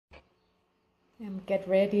Get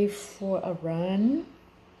ready for a run.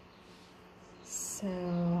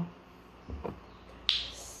 So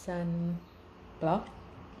sunblock,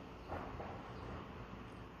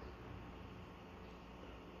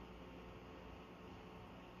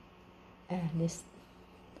 and this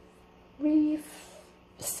reef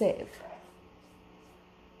safe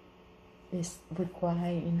is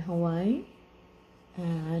required in Hawaii,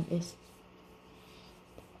 and it's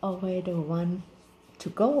always the one to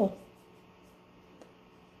go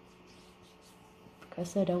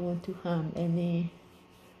because I don't want to harm any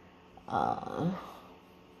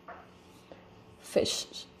fish,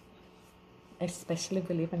 especially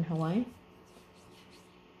we live in Hawaii.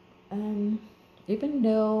 Even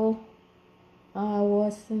though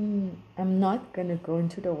I'm not gonna go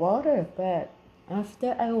into the water, but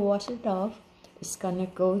after I wash it off, it's gonna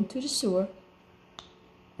go into the sewer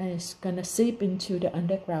and it's gonna seep into the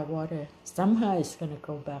underground water. Somehow it's gonna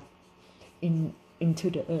go back into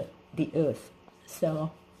the earth.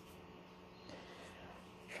 So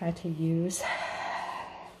try to use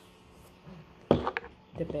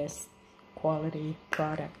the best quality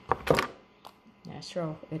product.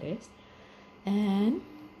 Natural it is. And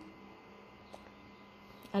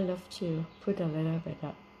I love to put a little bit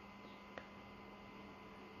up.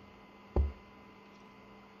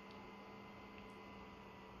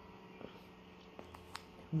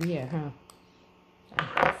 Weird, huh?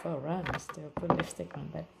 I go for a run, I still put lipstick on,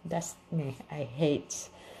 but that's me. I hate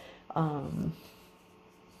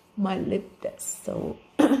my lip that's so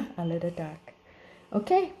a little dark.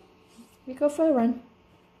 Okay, we go for a run.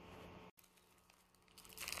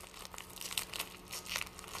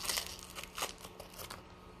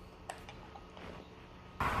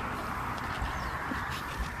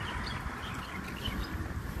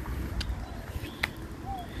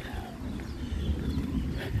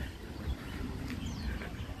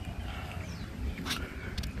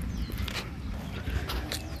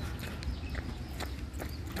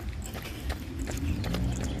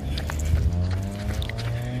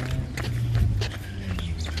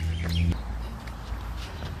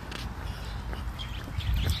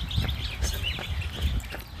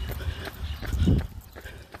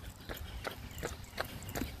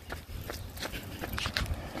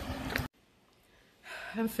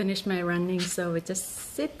 I'm finished my running, so we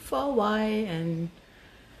just sit for a while and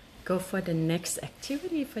go for the next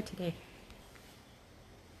activity for today.